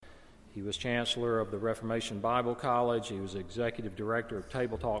He was chancellor of the Reformation Bible College. He was executive director of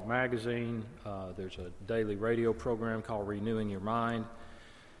Table Talk magazine. There's a daily radio program called Renewing Your Mind,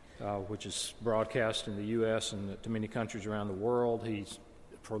 which is broadcast in the U.S. and to many countries around the world. He's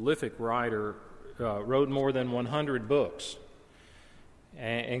a prolific writer, wrote more than 100 books,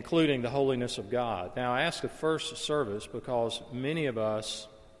 including The Holiness of God. Now, I asked the first service because many of us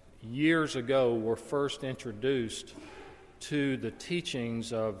years ago were first introduced to the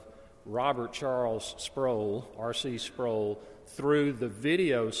teachings of Robert Charles Sproul, R.C. Sproul, through the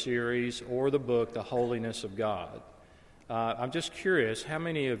video series or the book, The Holiness of God. I'm just curious, how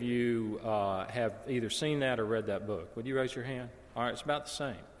many of you have either seen that or read that book? Would you raise your hand? All right, it's about the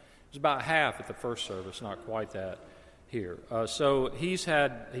same. It was about half at the first service, not quite that here. So he's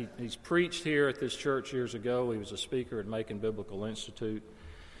preached here at this church years ago. He was a speaker at Macon Biblical Institute.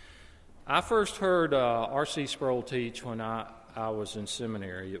 I first heard R.C. Sproul teach when I was in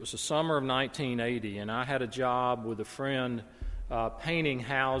seminary. It was the summer of 1980, and I had a job with a friend painting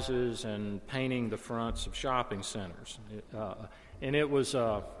houses and painting the fronts of shopping centers. And it was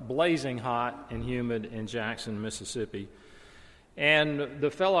blazing hot and humid in Jackson, Mississippi. And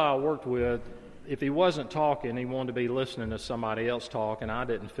the fellow I worked with, if he wasn't talking, he wanted to be listening to somebody else talk, and I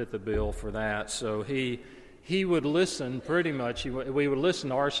didn't fit the bill for that. So he would listen pretty much. We would listen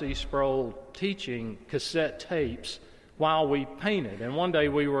to R.C. Sproul teaching cassette tapes while we painted. And one day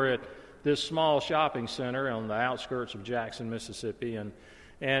we were at this small shopping center on the outskirts of Jackson, Mississippi,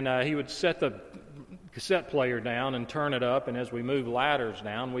 and he would set the cassette player down and turn it up, and as we moved ladders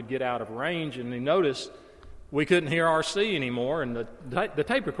down, we'd get out of range, and he noticed we couldn't hear R.C. anymore, and the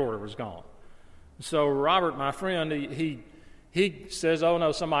tape recorder was gone. So Robert, my friend, he says, "Oh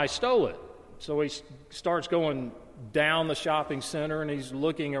no, somebody stole it." So he starts going down the shopping center, and he's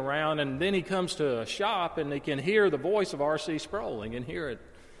looking around, and then he comes to a shop, and he can hear the voice of R.C. Sproul. He can hear it.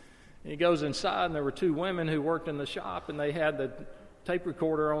 And he goes inside, and there were two women who worked in the shop, and they had the tape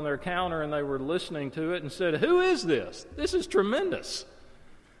recorder on their counter, and they were listening to it and said, "Who is this? This is tremendous."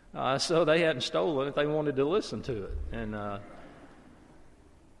 So they hadn't stolen it. They wanted to listen to it. And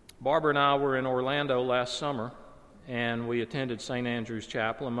Barbara and I were in Orlando last summer, and we attended St. Andrew's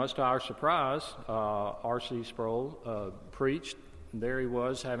Chapel, and much to our surprise, R.C. Sproul preached. There he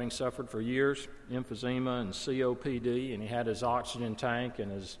was, having suffered for years emphysema and COPD, and he had his oxygen tank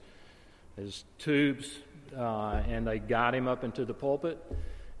and his tubes, and they got him up into the pulpit,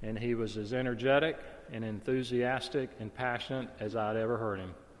 and he was as energetic and enthusiastic and passionate as I'd ever heard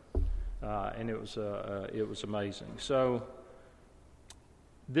him, and it was amazing. So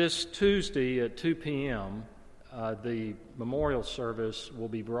this Tuesday at 2 p.m., the memorial service will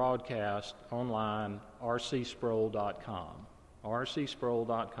be broadcast online, rcsproul.com.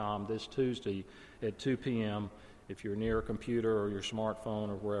 rcsproul.com this Tuesday at 2 p.m. if you're near a computer or your smartphone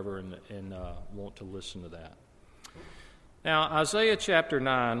or wherever and want to listen to that. Now, Isaiah chapter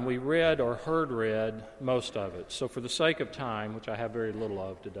 9, we read or heard read most of it. So for the sake of time, which I have very little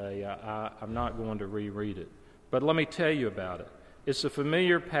of today, I'm not going to reread it. But let me tell you about it. It's a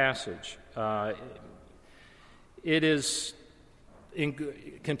familiar passage. It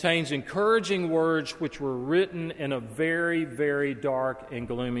contains encouraging words which were written in a very, very dark and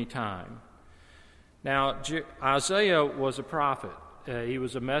gloomy time. Now, Isaiah was a prophet. He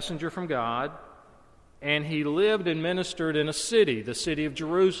was a messenger from God, and he lived and ministered in a city, the city of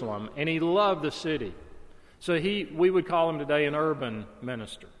Jerusalem, and he loved the city. So we would call him today an urban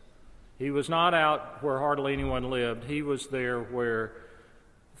minister. He was not out where hardly anyone lived. He was there where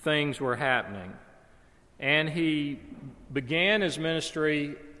things were happening. And he began his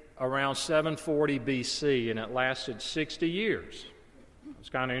ministry around 740 B.C., and it lasted 60 years. It's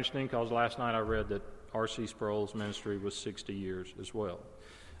kind of interesting because last night I read that R.C. Sproul's ministry was 60 years as well.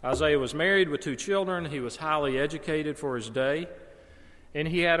 Isaiah was married with 2 children. He was highly educated for his day, and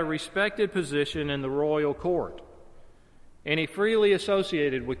he had a respected position in the royal court. And he freely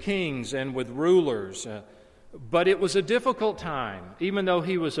associated with kings and with rulers. But it was a difficult time, even though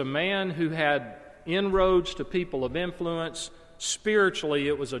he was a man who had inroads to people of influence. Spiritually,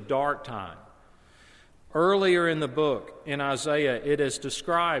 it was a dark time. Earlier in the book, in Isaiah, it is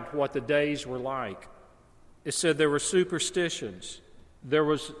described what the days were like. It said there were superstitions, there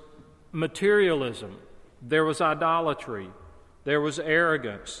was materialism, there was idolatry, there was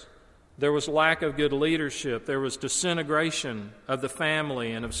arrogance, there was lack of good leadership, there was disintegration of the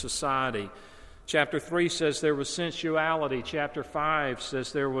family and of society. Chapter 3 says there was sensuality. Chapter 5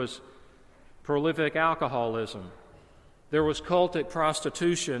 says there was prolific alcoholism. There was cultic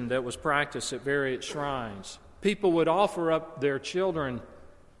prostitution that was practiced at various shrines. People would offer up their children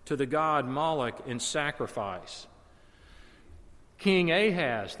to the god Moloch in sacrifice. King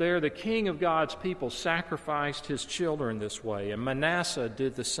Ahaz, there the king of God's people, sacrificed his children this way, and Manasseh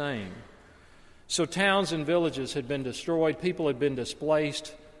did the same. So towns and villages had been destroyed, people had been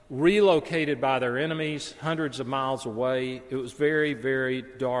displaced, relocated by their enemies hundreds of miles away. It was very, very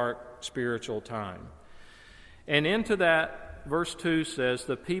dark spiritual time. And into that, verse 2 says,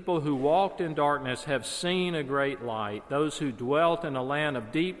 the people who walked in darkness have seen a great light. Those who dwelt in a land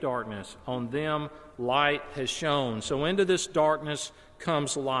of deep darkness, on them light has shone. So into this darkness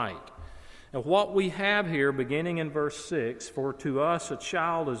comes light. And what we have here, beginning in verse 6, for to us a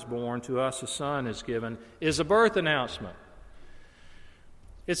child is born, to us a son is given, is a birth announcement.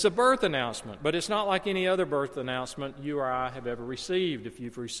 It's a birth announcement, but it's not like any other birth announcement you or I have ever received. If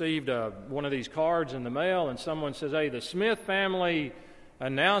you've received one of these cards in the mail and someone says, hey, the Smith family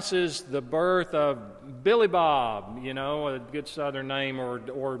announces the birth of Billy Bob, a good Southern name,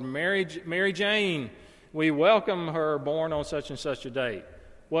 or Mary Jane, we welcome her born on such and such a date.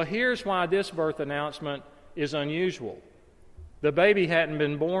 Well, here's why this birth announcement is unusual. The baby hadn't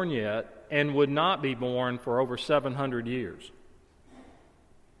been born yet and would not be born for over 700 years.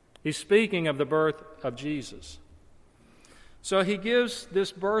 He's speaking of the birth of Jesus. So he gives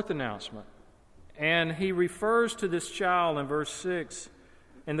this birth announcement, and he refers to this child in verse 6,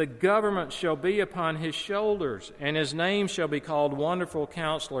 and the government shall be upon his shoulders, and his name shall be called Wonderful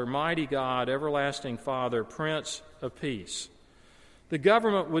Counselor, Mighty God, Everlasting Father, Prince of Peace. The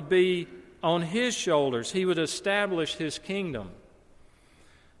government would be on his shoulders. He would establish his kingdom.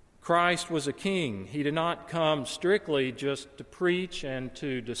 Christ was a king. He did not come strictly just to preach and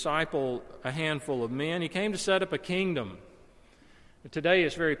to disciple a handful of men. He came to set up a kingdom. Today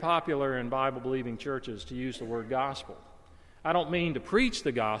it's very popular in Bible-believing churches to use the word gospel. I don't mean to preach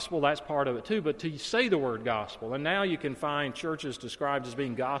the gospel, that's part of it too, but to say the word gospel. And now you can find churches described as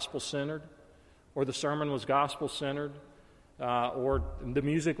being gospel-centered, or the sermon was gospel-centered, or the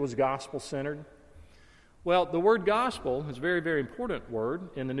music was gospel-centered. Well, the word gospel is a very, very important word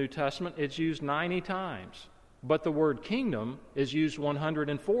in the New Testament. It's used 90 times. But the word kingdom is used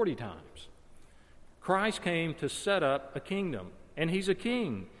 140 times. Christ came to set up a kingdom, and he's a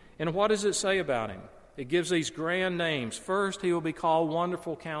king. And what does it say about him? It gives these grand names. First, he will be called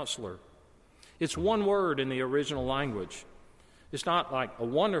Wonderful Counselor. It's one word in the original language. It's not like a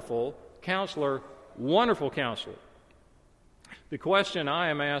wonderful counselor, Wonderful Counselor. The question I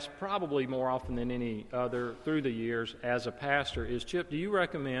am asked probably more often than any other through the years as a pastor is, Chip, can you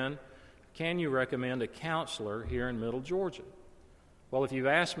recommend a counselor here in Middle Georgia? Well, if you've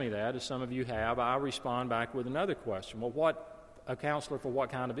asked me that, as some of you have, I respond back with another question. Well, a counselor for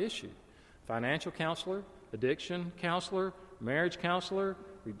what kind of issue? Financial counselor, addiction counselor, marriage counselor,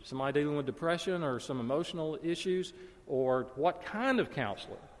 somebody dealing with depression or some emotional issues, or what kind of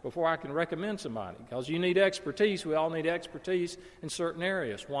counselor before I can recommend somebody? Because you need expertise. We all need expertise in certain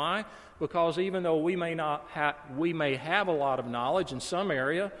areas. Why? Because even though we may have a lot of knowledge in some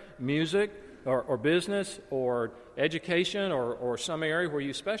area, music or business or education or some area where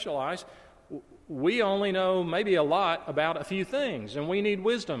you specialize, we only know maybe a lot about a few things, and we need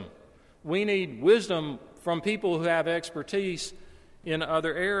wisdom. We need wisdom from people who have expertise in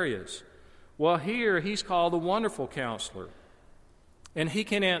other areas. Well, here he's called the Wonderful Counselor, and he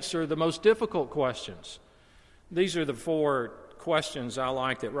can answer the most difficult questions. These are the 4 questions I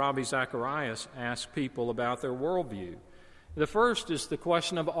like that Ravi Zacharias asks people about their worldview. The first is the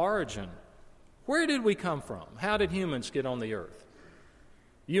question of origin. Where did we come from? How did humans get on the earth?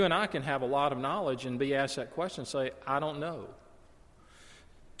 You and I can have a lot of knowledge and be asked that question and say, I don't know.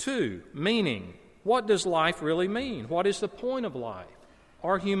 2, meaning. What does life really mean? What is the point of life?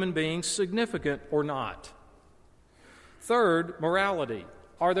 Are human beings significant or not? 3rd, morality.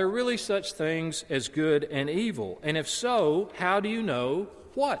 Are there really such things as good and evil? And if so, how do you know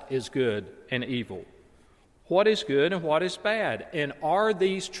what is good and evil? What is good and what is bad? And are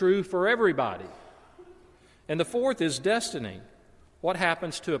these true for everybody? And the 4th is destiny. What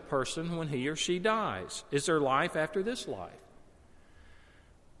happens to a person when he or she dies? Is there life after this life?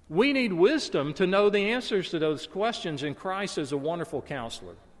 We need wisdom to know the answers to those questions, and Christ is a wonderful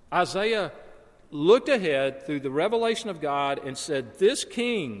counselor. Isaiah looked ahead through the revelation of God and said, this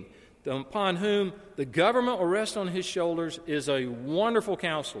king upon whom the government will rest on his shoulders is a wonderful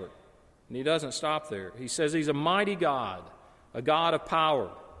counselor. And he doesn't stop there. He says he's a mighty God, a God of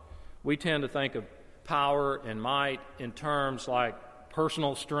power. We tend to think of power and might in terms like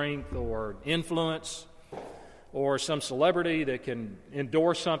personal strength or influence, or some celebrity that can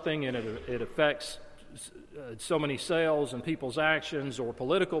endorse something and it affects so many sales and people's actions, or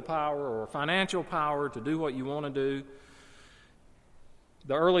political power or financial power to do what you want to do.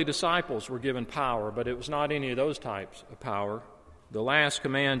 The early disciples were given power, but it was not any of those types of power. The last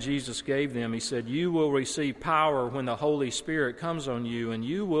command Jesus gave them, he said, "You will receive power when the Holy Spirit comes on you, and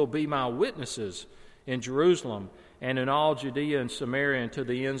you will be my witnesses in Jerusalem and in all Judea and Samaria and to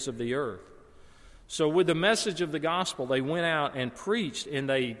the ends of the earth." So with the message of the gospel, they went out and preached, and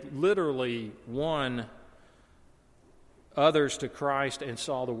they literally won others to Christ and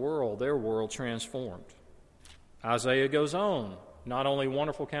saw their world transformed. Isaiah goes on, not only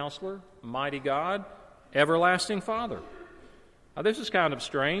wonderful counselor, mighty God, everlasting Father. Now, this is kind of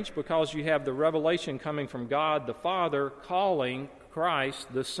strange because you have the revelation coming from God the Father calling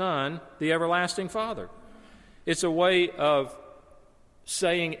Christ the Son the everlasting Father. It's a way of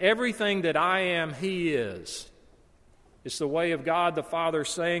saying everything that I am, He is. It's the way of God the Father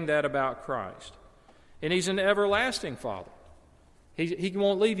saying that about Christ. And He's an everlasting Father. He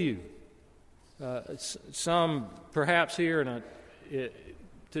won't leave you. Some, perhaps here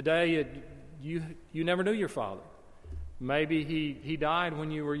today, you never knew your father. Maybe he died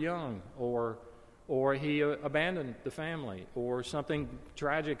when you were young, or he abandoned the family, or something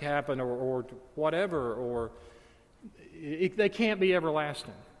tragic happened, or whatever, or they can't be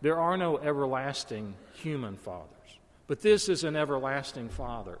everlasting. There are no everlasting human fathers. But this is an everlasting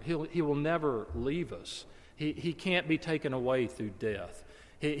Father. He will never leave us. He can't be taken away through death.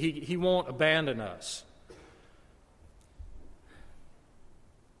 He won't abandon us.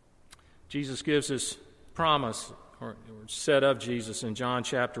 Jesus gives this promise, or said of Jesus in John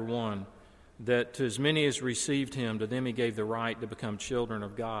chapter 1, that to as many as received Him, to them He gave the right to become children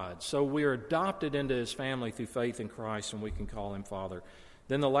of God. So we are adopted into His family through faith in Christ, and we can call Him Father.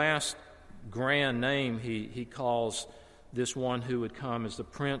 Then the last grand name He calls this one who would come as the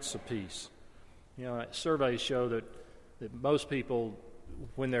Prince of Peace. You know, surveys show that most people,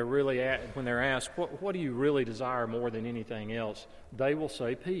 when they're asked, what do you really desire more than anything else, they will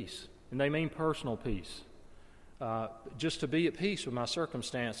say peace. And they mean personal peace. Just to be at peace with my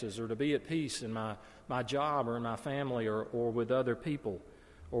circumstances, or to be at peace in my job, or in my family, or with other people,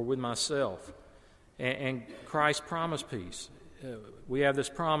 or with myself. And Christ promised peace. We have this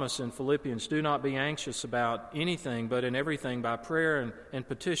promise in Philippians, "Do not be anxious about anything, but in everything by prayer and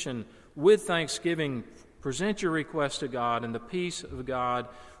petition with thanksgiving present your requests to God, and the peace of God,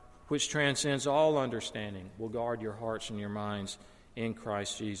 which transcends all understanding, will guard your hearts and your minds in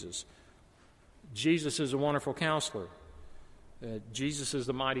Christ Jesus." Jesus is a wonderful counselor. Jesus is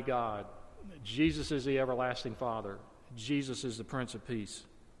the mighty God. Jesus is the everlasting Father. Jesus is the Prince of Peace.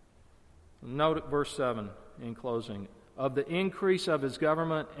 Note verse 7 in closing. "Of the increase of His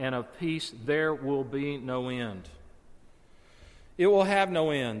government and of peace there will be no end." It will have no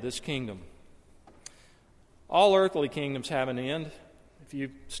end, this kingdom. All earthly kingdoms have an end. If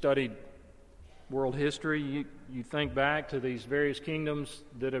you've studied world history, you think back to these various kingdoms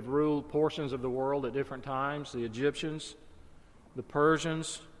that have ruled portions of the world at different times: the Egyptians, the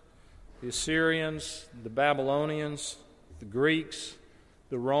Persians, the Assyrians, the Babylonians, the Greeks,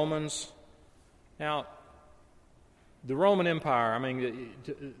 the Romans. Now, the Roman Empire,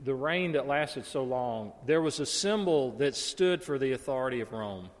 the reign that lasted so long, there was a symbol that stood for the authority of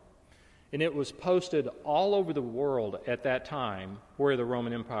Rome. And it was posted all over the world at that time where the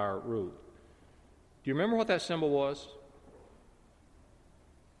Roman Empire ruled. Do you remember what that symbol was?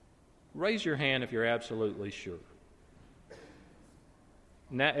 Raise your hand if you're absolutely sure.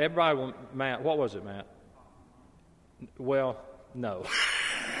 Now, everybody, Matt, what was it, Matt? Well, no.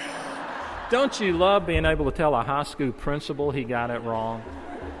 Don't you love being able to tell a high school principal he got it wrong?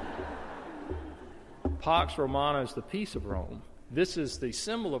 Pax Romana is the peace of Rome. This is the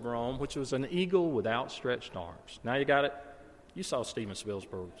symbol of Rome, which was an eagle with outstretched arms. Now you got it? You saw Steven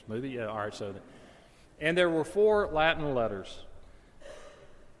Spielberg's movie? Yeah, all right, so... And there were 4 Latin letters,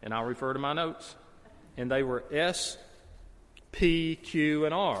 and I'll refer to my notes, and they were S, P, Q,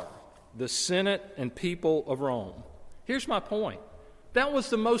 and R, the Senate and people of Rome. Here's my point. That was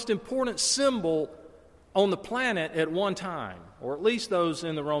the most important symbol on the planet at one time, or at least those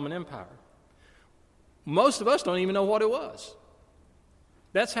in the Roman Empire. Most of us don't even know what it was.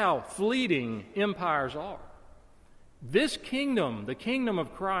 That's how fleeting empires are. This kingdom, the kingdom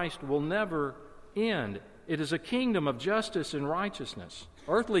of Christ, will never end. It is a kingdom of justice and righteousness.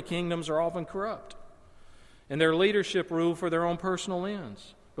 Earthly kingdoms are often corrupt, and their leadership rule for their own personal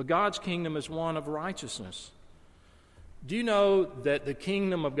ends. But God's kingdom is one of righteousness. Do you know that the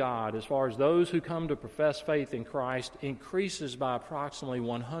kingdom of God, as far as those who come to profess faith in Christ, increases by approximately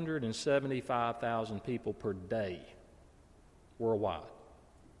 175,000 people per day worldwide?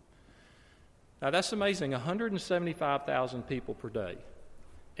 Now that's amazing, 175,000 people per day.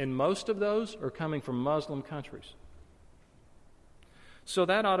 And most of those are coming from Muslim countries. So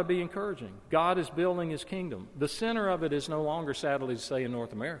that ought to be encouraging. God is building his kingdom. The center of it is no longer, sadly to say, in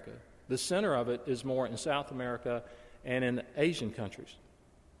North America. The center of it is more in South America and in Asian countries,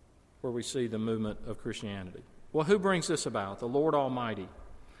 where we see the movement of Christianity. Well, who brings this about? The Lord Almighty.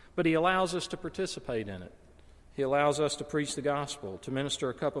 But he allows us to participate in it. He allows us to preach the gospel, to minister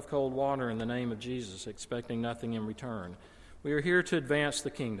a cup of cold water in the name of Jesus, expecting nothing in return. We are here to advance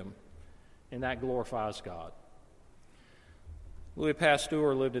the kingdom, and that glorifies God. Louis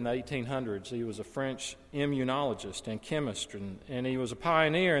Pasteur lived in the 1800s. He was a French immunologist and chemist, and he was a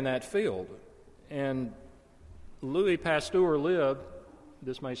pioneer in that field. And Louis Pasteur lived,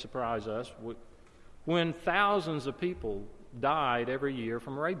 this may surprise us, when thousands of people died every year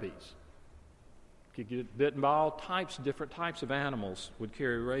from rabies. Could get bitten by all types, different types of animals would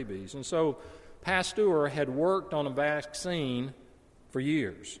carry rabies. And so Pasteur had worked on a vaccine for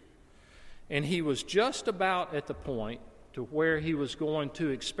years. And he was just about at the point to where he was going to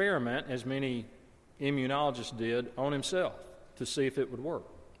experiment, as many immunologists did, on himself to see if it would work.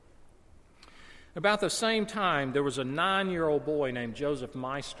 About the same time, there was a 9-year-old boy named Joseph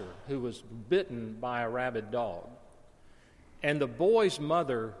Meister who was bitten by a rabid dog. And the boy's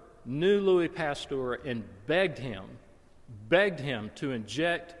mother knew Louis Pasteur and begged him to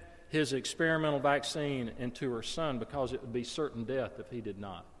inject his experimental vaccine into her son because it would be certain death if he did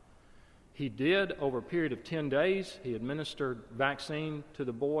not. He did. Over a period of 10 days, he administered vaccine to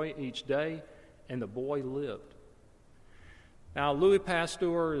the boy each day, and the boy lived. Now, Louis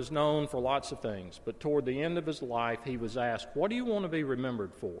Pasteur is known for lots of things, but toward the end of his life, he was asked, what do you want to be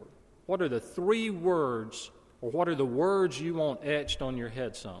remembered for? What are the 3 words, or what are the words you want etched on your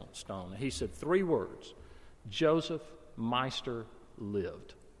headstone? He said 3 words: Joseph Meister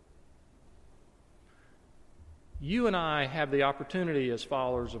lived. You and I have the opportunity as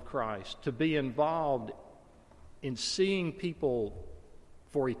followers of Christ to be involved in seeing people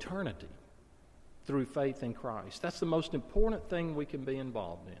for eternity through faith in Christ. That's the most important thing we can be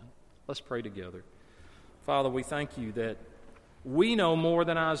involved in. Let's pray together. Father, we thank you that we know more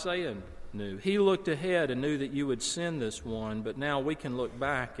than Isaiah knew. He looked ahead and knew that you would send this one, but now we can look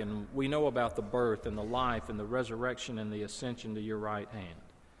back and we know about the birth and the life and the resurrection and the ascension to your right hand.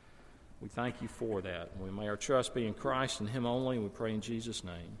 We thank you for that. We may our trust be in Christ and him only. We pray in Jesus'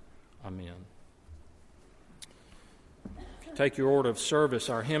 name. Amen. Take your order of service.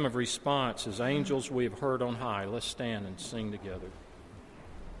 Our hymn of response is Angels We Have Heard on High. Let's stand and sing together.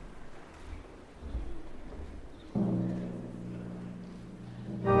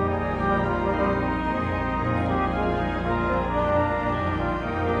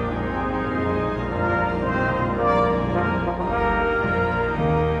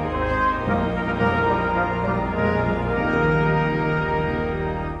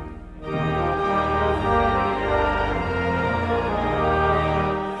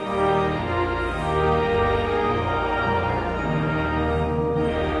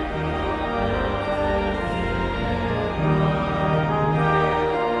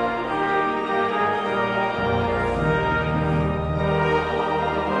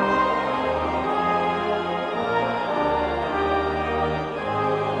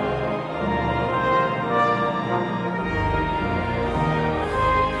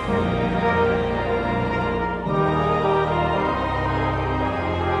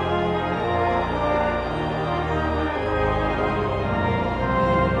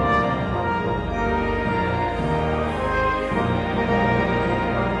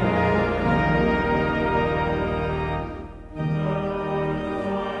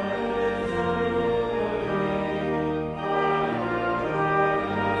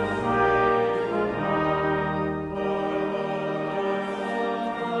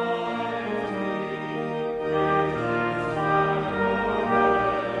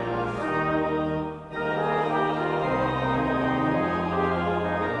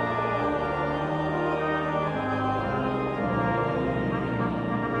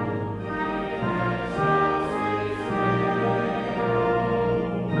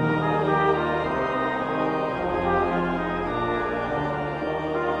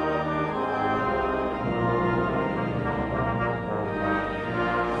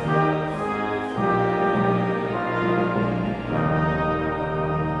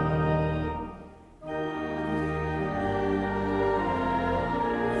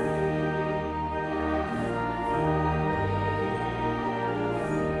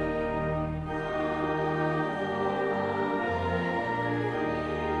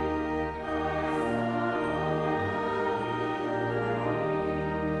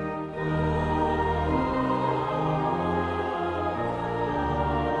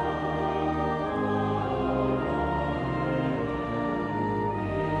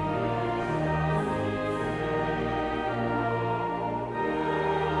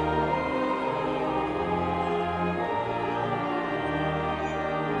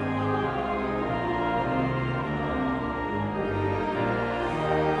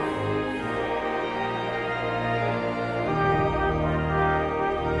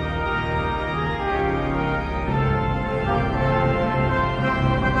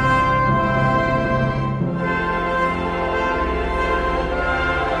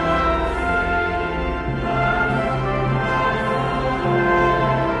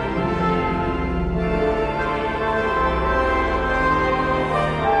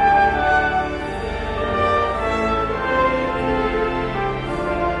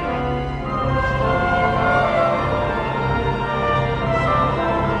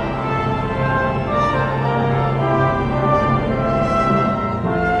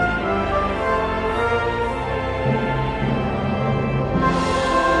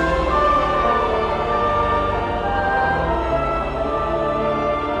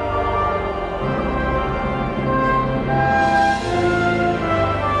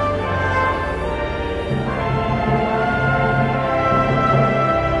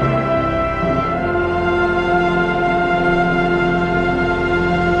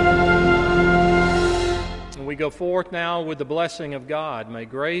 we go forth now with the blessing of God. May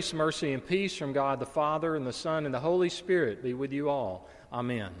grace, mercy, and peace from God the Father, and the Son, and the Holy Spirit be with you all.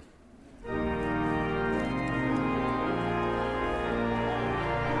 Amen.